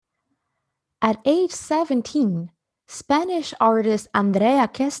At age 17, Spanish artist Andrea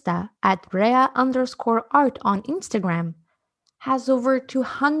Questa at Rea_art on Instagram has over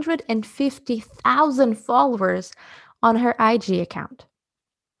 250,000 followers on her IG account.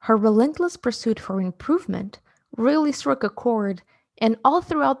 Her relentless pursuit for improvement really struck a chord, and all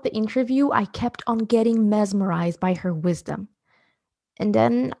throughout the interview, I kept on getting mesmerized by her wisdom. And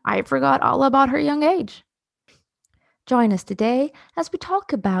then I forgot all about her young age. Join us today as we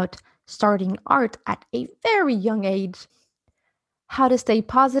talk about starting art at a very young age, how to stay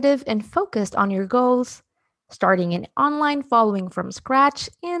positive and focused on your goals, starting an online following from scratch,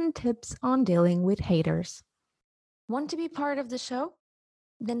 and tips on dealing with haters. Want to be part of the show?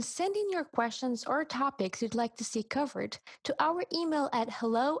 Then send in your questions or topics you'd like to see covered to our email at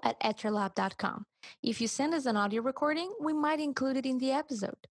hello@etralab.com. If you send us an audio recording, we might include it in the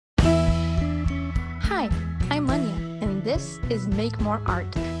episode. Hi, I'm Anya, and this is Make More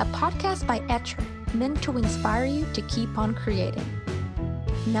Art, a podcast by Etra, meant to inspire you to keep on creating.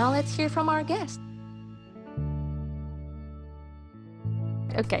 Now let's hear from our guest.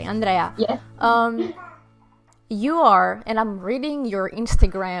 Okay, Andrea. Yes. You are, and I'm reading your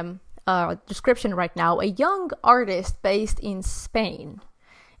Instagram description right now, a young artist based in Spain.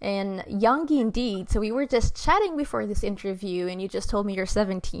 And young indeed. So we were just chatting before this interview, and you just told me you're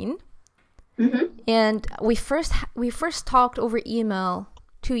 17. Mm-hmm. And we first talked over email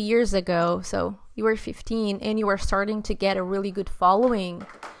 2 years ago. So you were 15, and you were starting to get a really good following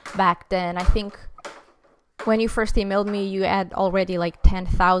back then. I think when you first emailed me, you had already like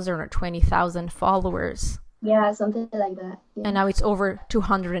 10,000 or 20,000 followers. Yeah, something like that. Yeah. And now it's over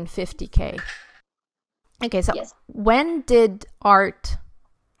 250K. Okay, so Yes. When did art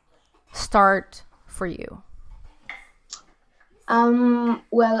start for you?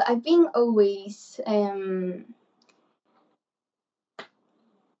 Well, I've been always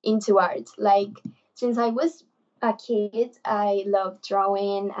into art. Like, since I was a kid, I loved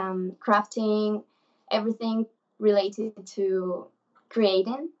drawing, crafting, everything related to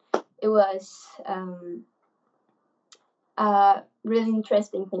creating. It was a really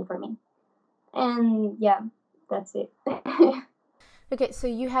interesting thing for me. And yeah, that's it. Okay, so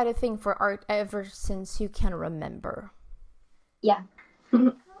you had a thing for art ever since you can remember. Yeah.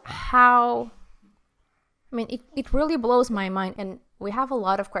 How? I mean, it really blows my mind, and we have a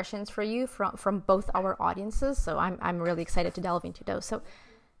lot of questions for you from both our audiences, so I'm really excited to delve into those. So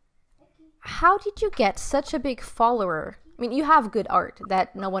how did you get such a big follower? I mean, you have good art,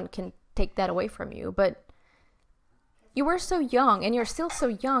 that no one can take that away from you, but you were so young, and you're still so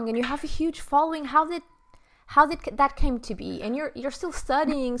young, and you have a huge following. How did that came to be? And you're still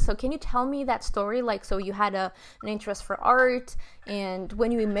studying, so can you tell me that story? Like, so you had an interest for art, and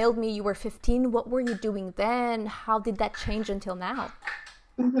when you emailed me, you were 15. What were you doing then? How did that change until now?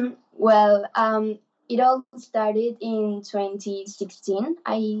 Mm-hmm. Well, it all started in 2016.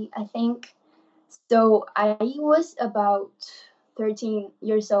 I think. So I was about 13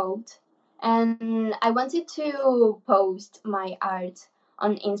 years old, and I wanted to post my art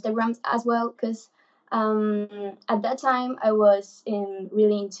on Instagram as well, because at that time I was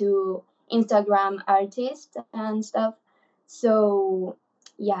really into Instagram artists and stuff. So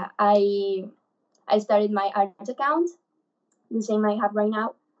yeah, I started my art account, the same I have right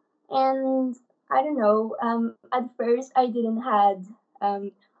now, and I don't know. At first, I didn't had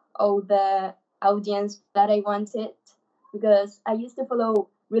all the audience that I wanted, because I used to follow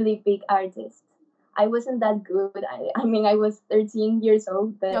really big artists. I wasn't that good. I mean, I was 13 years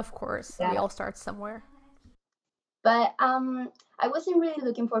old, but Of course, yeah. We all start somewhere. But I wasn't really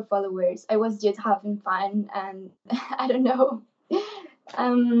looking for followers. I was just having fun, and I don't know.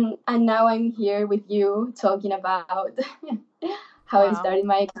 And now I'm here with you talking about how I Wow. started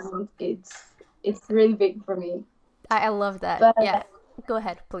my account. It's really big for me. I love that. But Yeah, go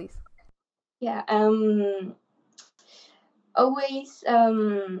ahead, please. yeah, always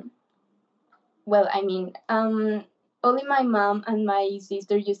well, I mean, only my mom and my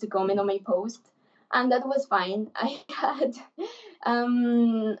sister used to comment on my post, and that was fine. I had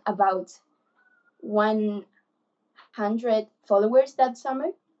about 100 followers that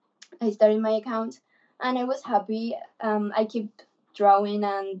summer. I started my account, and I was happy. I keep drawing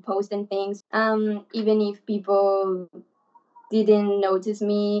and posting things, even if people didn't notice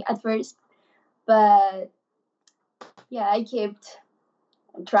me at first. But yeah, I kept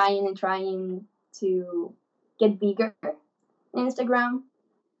trying and trying to get bigger on Instagram.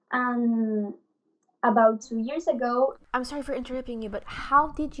 And about 2 years ago, I'm sorry for interrupting you, but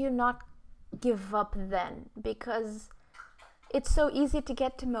how did you not give up then? Because it's so easy to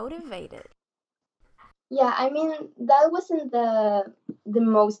get demotivated. yeah, I mean, that wasn't the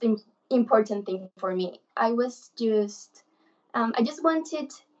most important thing for me. I just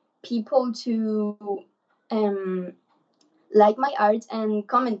wanted people to um, like my art and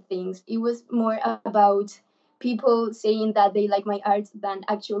comment things. It was more about people saying that they like my art than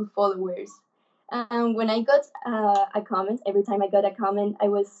actual followers. When I got a comment, every time I got a comment, I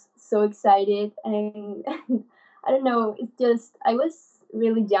was so excited. And I don't know, it's just, I was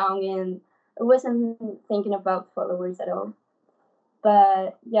really young and I wasn't thinking about followers at all.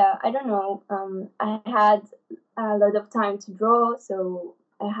 But yeah, I don't know. I had a lot of time to draw, so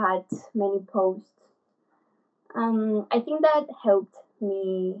I had many posts. I think that helped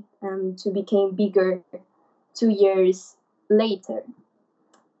me to become bigger 2 years later.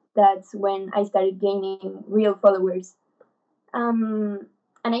 That's when I started gaining real followers. Um,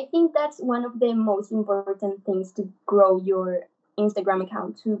 and I think that's one of the most important things to grow your Instagram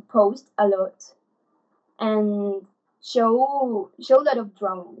account, to post a lot and show a lot of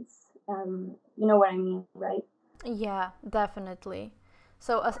drawings. You know what I mean, right? Yeah, definitely.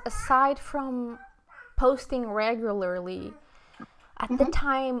 So aside from posting regularly, at the Mm-hmm.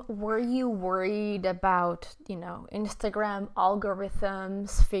 time, were you worried about, Instagram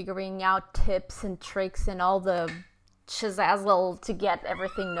algorithms, figuring out tips and tricks and all the chizazzle to get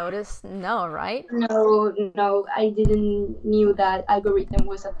everything noticed? No, right? No, no, I didn't knew that algorithm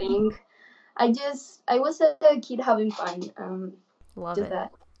was a thing. I was a kid having fun. Love Just it.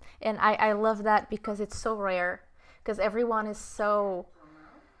 that. And I love that because it's so rare. Because everyone is so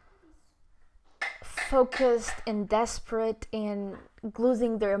focused and desperate and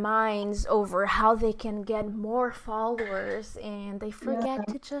losing their minds over how they can get more followers, and they forget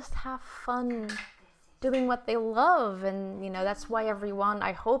Yeah. to just have fun doing what they love. And that's why everyone,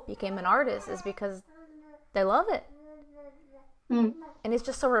 I hope, became an artist, is because they love it. Mm. And it's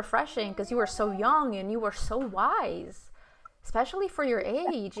just so refreshing because you were so young and you were so wise, especially for your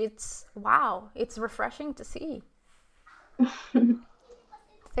age. It's wow, it's refreshing to see.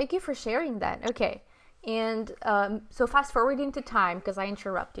 Thank you for sharing that. Okay. And so fast forwarding to time, because I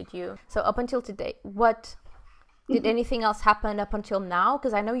interrupted you. So up until today, what did anything else happen up until now?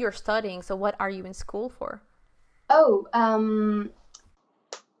 Because I know you're studying. So what are you in school for? Oh,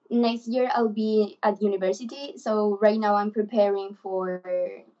 next year I'll be at university. So right now I'm preparing for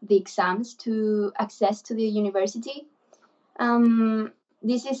the exams to access to the university.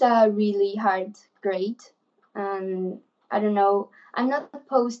 This is a really hard grade, and I don't know. I'm not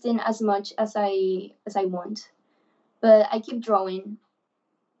posting as much as I want, but I keep drawing.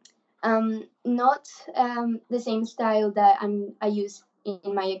 Not the same style that I use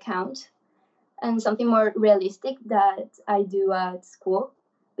in my account, and something more realistic that I do at school,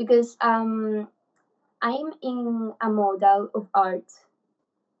 because I'm in a model of art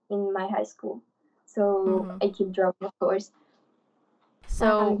in my high school, so Mm-hmm. I keep drawing, of course.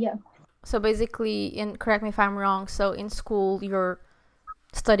 So Yeah, so basically, in correct me if I'm wrong. So in school, you're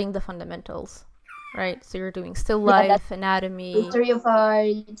studying the fundamentals, right? So you're doing still yeah, that's life, anatomy. history of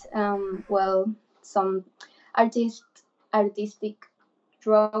art. Well, some artist artistic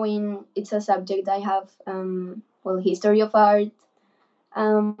drawing. It's a subject I have. Well, history of art.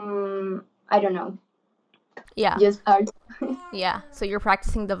 I don't know, Yeah. just art. Yeah, so you're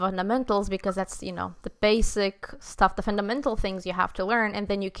practicing the fundamentals because that's, the basic stuff, the fundamental things you have to learn, and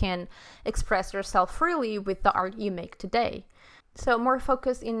then you can express yourself freely with the art you make today. So more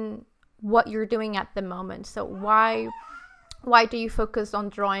focus in what you're doing at the moment. So why do you focus on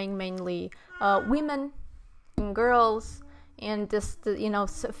drawing mainly women and girls and this,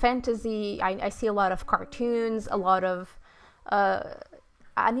 fantasy? I see a lot of cartoons, a lot of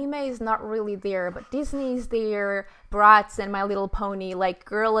anime is not really there, but Disney's there, Bratz and My Little Pony, like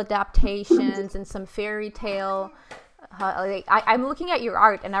girl adaptations and some fairy tale. I'm looking at your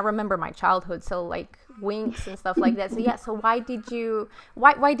art and I remember my childhood, so like Winx and stuff like that. So yeah, so why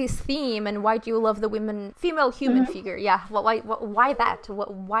this theme, and why do you love the female human Mhm. figure? Yeah, why that?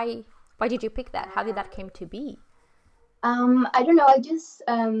 Why did you pick that? How did that came to be? I don't know. I just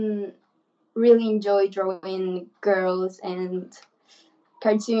really enjoy drawing girls and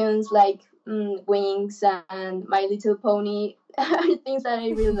cartoons like Wings and My Little Pony are things that I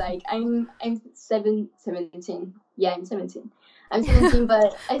really like. I'm 17. Yeah, I'm 17. I'm 17,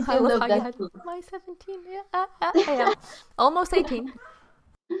 but I I still love love how you that had thing. my 17. Yeah, I am almost 18.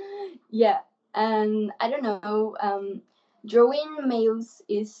 Yeah, and I don't know. Drawing males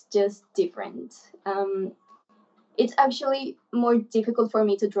is just different. It's actually more difficult for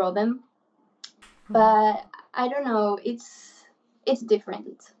me to draw them, but I don't know. It's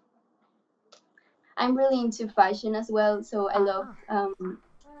different. I'm really into fashion as well, so I love Ah.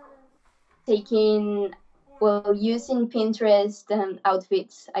 taking. well, using Pinterest and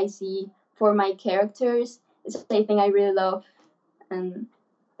outfits I see for my characters is something I really love. And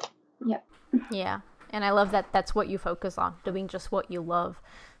yeah. Yeah. And I love that that's what you focus on, doing just what you love.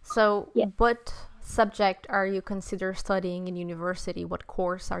 So, Yeah. what subject are you consider studying in university? What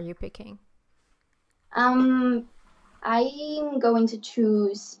course are you picking? I'm going to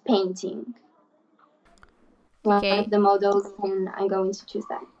choose painting. One Okay. of the models, and I'm going to choose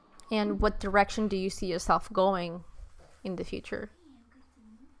that. And what direction do you see yourself going in the future?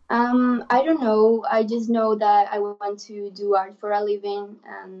 I don't know. I just know that I want to do art for a living,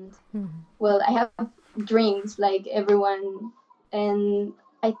 and well, I have dreams like everyone, and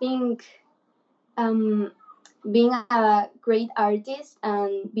I think being a great artist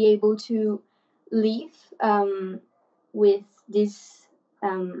and be able to live with these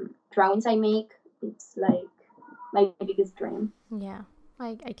drawings I make, it's like my biggest dream. Yeah,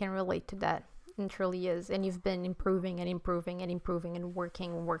 I can relate to that. It truly is. And you've been improving and improving and improving and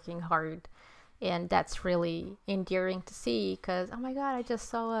working hard. And that's really endearing to see because, oh my God, I just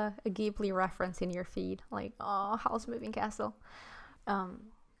saw a Ghibli reference in your feed. Like, oh, Howl's Moving Castle.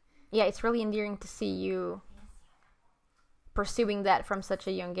 Yeah, it's really endearing to see you pursuing that from such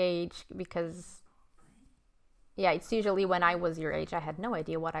a young age because, yeah, it's usually when I was your age, I had no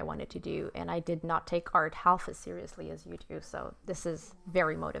idea what I wanted to do, and I did not take art half as seriously as you do. So this is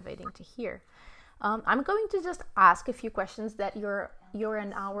very motivating to hear. I'm going to just ask a few questions that you're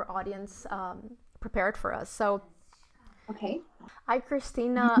and our audience prepared for us. So, Okay. hi,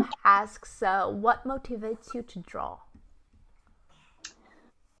 Christina asks, what motivates you to draw?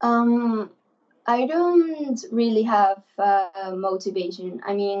 I don't really have motivation.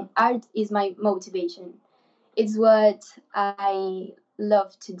 I mean, art is my motivation. It's what I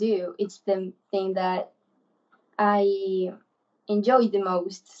love to do. It's the thing that I enjoy the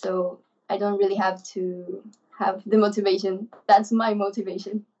most. So I don't really have to have the motivation. That's my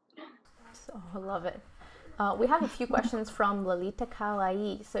motivation. So I love it. We have a few questions from Lalita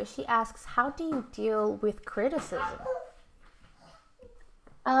Kawaii. So she asks, how do you deal with criticism?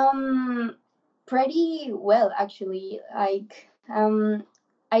 Pretty well actually. Like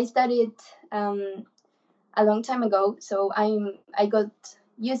I studied a long time ago, so I got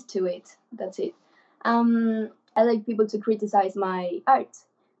used to it. That's it. I like people to criticize my art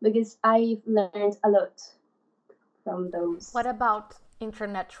because I've learned a lot from those. What about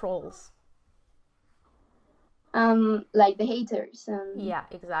internet trolls? Like the haters. Yeah,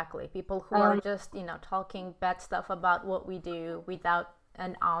 exactly. People who are just, talking bad stuff about what we do without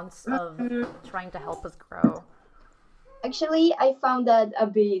an ounce of trying to help us grow. Actually, I found that a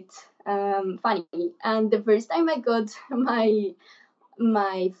bit funny. And the first time I got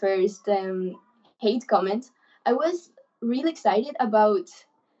my first hate comment, I was really excited about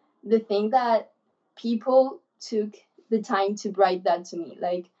the thing that people took the time to write that to me.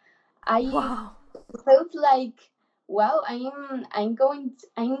 Like I felt like, wow, I'm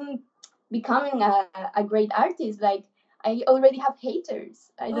becoming a great artist. Like I already have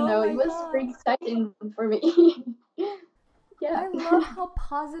haters. I don't know. It was very exciting for me. Yeah. I love how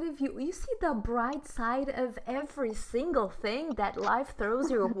positive you see the bright side of every single thing that life throws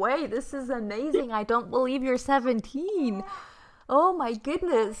your way. This is amazing. I don't believe you're 17. Oh my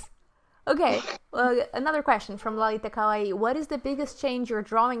goodness. Okay, another question from Lalita Kawaii. What is the biggest change your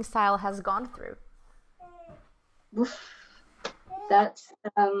drawing style has gone through? That's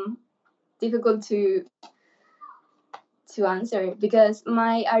difficult to answer because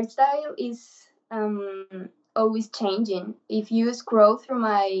my art style is always changing. If you scroll through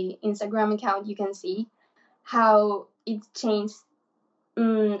my Instagram account, you can see how it changed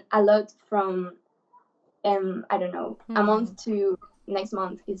a lot from I don't know, a month to next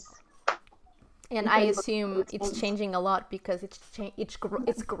month is. And I assume it's changing a lot because it's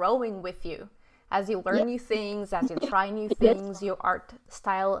growing with you. As you learn new things, as you try new things, your art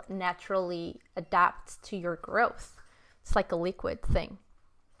style naturally adapts to your growth. It's like a liquid thing.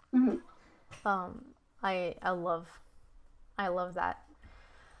 I love that.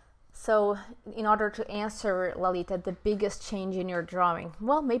 So, in order to answer, Lalita, the biggest change in your drawing,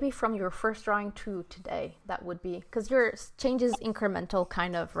 well, maybe from your first drawing to today, that would be, because your change is incremental,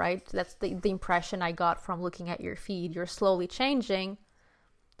 kind of, right? That's the impression I got from looking at your feed. You're slowly changing,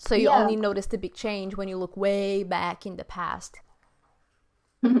 so you only notice the big change when you look way back in the past.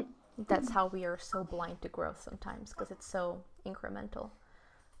 That's how we are so blind to growth sometimes, because it's so incremental.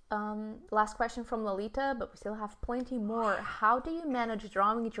 Last question from Lalita, but we still have plenty more. How do you manage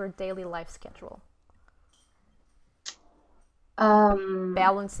drawing in your daily life schedule?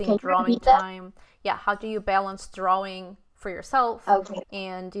 Balancing drawing time. Yeah, how do you balance drawing for yourself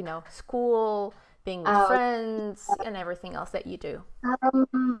and, school, being with Uh, friends and everything else that you do?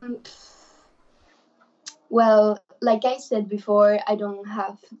 um, well, like I said before, I don't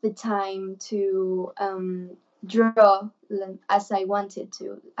have the time to draw as I wanted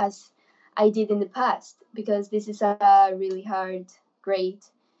to, as I did in the past, because this is a really hard grade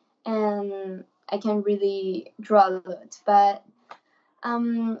and I can really draw a lot. But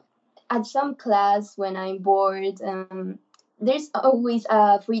um, at some class, when I'm bored, there's always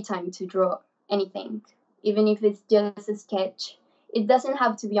a free time to draw anything, even if it's just a sketch. It doesn't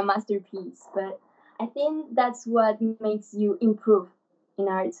have to be a masterpiece, but I think that's what makes you improve in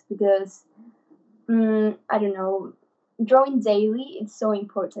art because I don't know, drawing daily it's so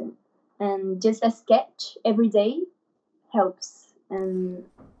important, and just a sketch every day helps. And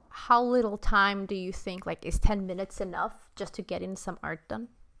How little time do you think, like, is 10 minutes enough just to get in some art done?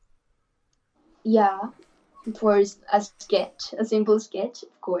 yeah, for a sketch, a simple sketch,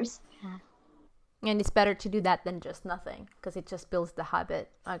 of course. And it's better to do that than just nothing because it just builds the habit.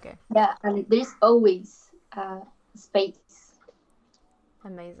 Okay. Yeah, and there's always space.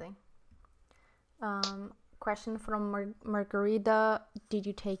 Amazing. Question from Margarita. Did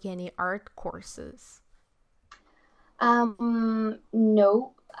you take any art courses?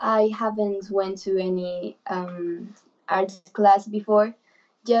 No, I haven't went to any art class before.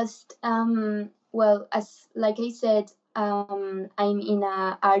 Just well, as like I said, I'm in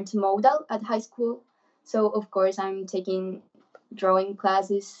a art modal at high school, so of course I'm taking drawing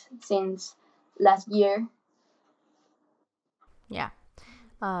classes since last year. Yeah.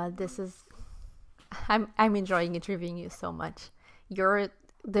 This is I'm enjoying interviewing you so much. You're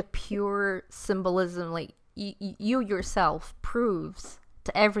the pure symbolism, like you yourself proves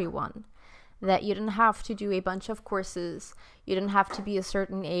to everyone that you didn't have to do a bunch of courses, you didn't have to be a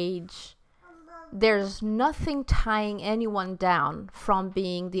certain age. There's nothing tying anyone down from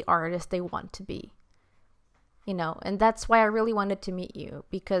being the artist they want to be. You know, and that's why I really wanted to meet you,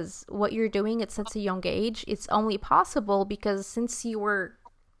 because what you're doing at such a young age, it's only possible because since you were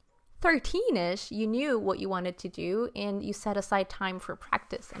 13ish, you knew what you wanted to do and you set aside time for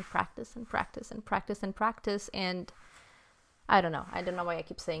practice and practice and practice and practice and practice. And I don't know why I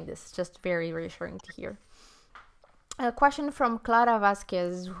keep saying this. It's just very reassuring to hear. A question from Clara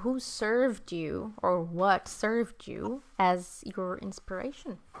Vasquez. Who served you, or what served you as your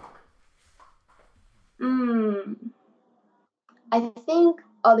inspiration? I think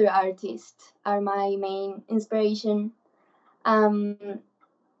other artists are my main inspiration. Um,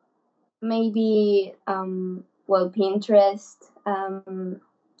 Maybe well, Pinterest,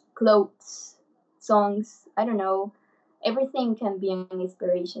 clothes, songs, I don't know, everything can be an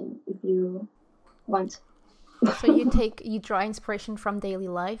inspiration if you want. So you draw inspiration from daily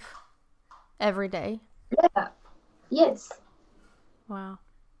life every day? Yeah, yes. Wow.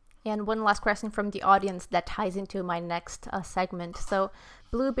 And one last question from the audience that ties into my next segment. So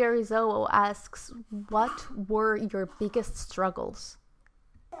Blueberry Zoe asks, what were your biggest struggles?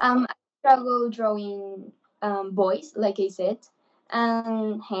 I struggle drawing boys, like I said,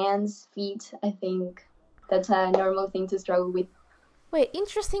 and hands, feet. I think that's a normal thing to struggle with. Wait,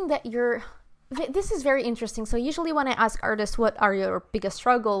 interesting that you're. This is very interesting. So, usually, when I ask artists what are your biggest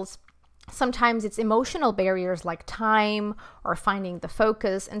struggles, sometimes it's emotional barriers like time or finding the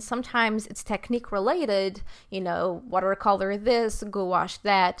focus, and sometimes it's technique related, watercolor this, gouache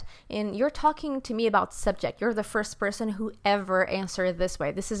that. And you're talking to me about subject. You're the first person who ever answered this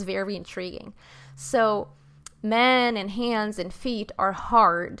way. This is very intriguing. So men and hands and feet are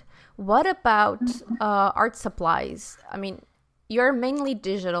hard. What about art supplies? I mean, you're mainly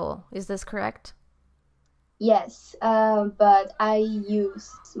digital, is this correct? Yes, but I use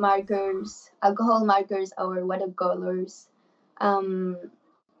markers, alcohol markers, or watercolors, um,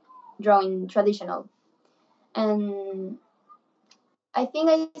 drawing traditional. And I think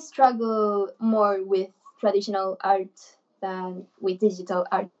I struggle more with traditional art than with digital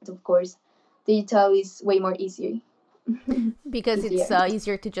art, of course. Digital is way more easy. Because Easier. it's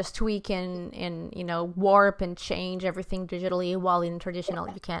easier to just tweak and warp and change everything digitally, while in traditional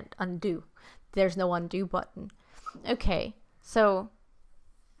you can't undo. There's no undo button. Okay, so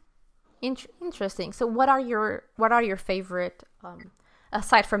interesting. So what are your favorite,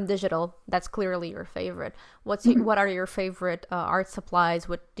 aside from digital, that's clearly your favorite, what are your favorite art supplies?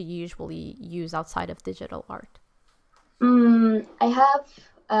 What do you usually use outside of digital art? I have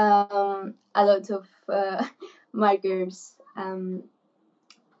a lot of markers,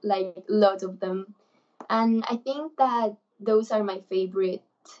 like lots of them, and I think that those are my favorite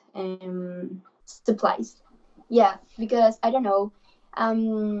supplies. Yeah, because I don't know,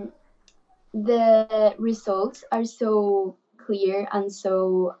 the results are so clear and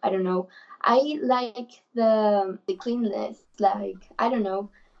so I don't know. I like the cleanness. Like, I don't know.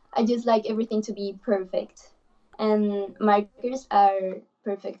 I just like everything to be perfect, and markers are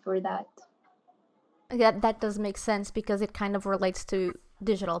perfect for that. That does make sense because it kind of relates to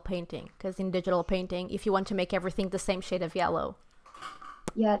digital painting. Because in digital painting, if you want to make everything the same shade of yellow,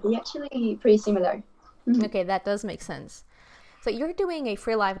 Yeah, they're actually pretty similar. okay, that does make sense. So you're doing a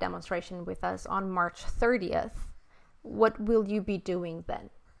free live demonstration with us on March 30th. What will you be doing then?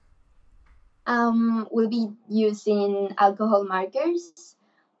 We'll be using alcohol markers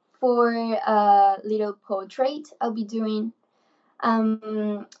for a little portrait I'll be doing.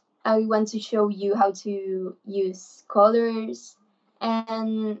 I want to show you how to use colors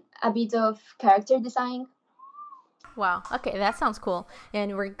and a bit of character design. Wow. Okay, that sounds cool.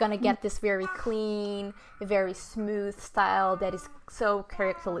 And we're gonna get this very clean, very smooth style that is so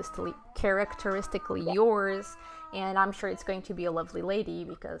characteristically yours. And I'm sure it's going to be a lovely lady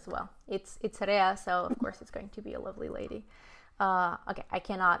because, well, it's Rea, so of course it's going to be a lovely lady. Okay, I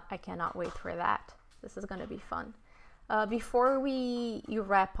cannot wait for that. This is gonna be fun. Before you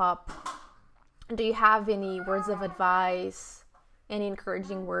wrap up, do you have any words of advice, any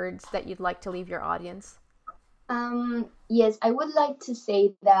encouraging words that you'd like to leave your audience? Yes, I would like to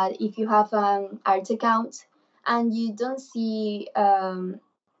say that if you have an art account and you don't see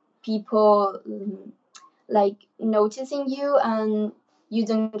people like noticing you and you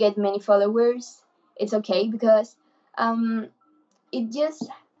don't get many followers, it's okay because it just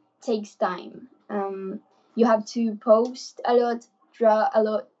takes time. You have to post a lot, draw a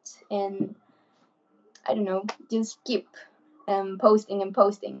lot, and I don't know, just keep posting and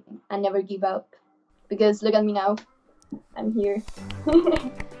posting and never give up. Because look at me now, I'm here.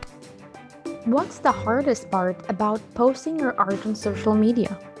 What's the hardest part about posting your art on social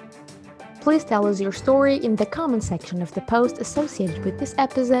media? Please tell us your story in the comment section of the post associated with this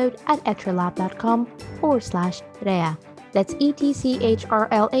episode at etchrlab.com/rea. That's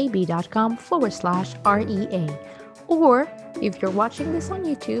etchrlab.com/REA. Or if you're watching this on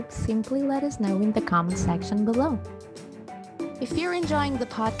YouTube, simply let us know in the comment section below. If you're enjoying the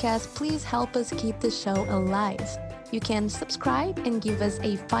podcast, please help us keep the show alive. You can subscribe and give us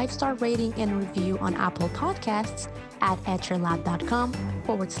a 5-star rating and review on Apple Podcasts at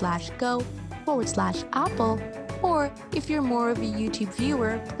etchrlab.com/go/Apple. Or if you're more of a YouTube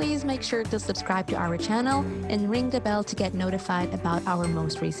viewer, please make sure to subscribe to our channel and ring the bell to get notified about our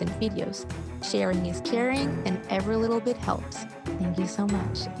most recent videos. Sharing is caring and every little bit helps. Thank you so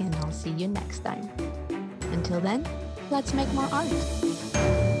much, and I'll see you next time. Until then, let's make more art.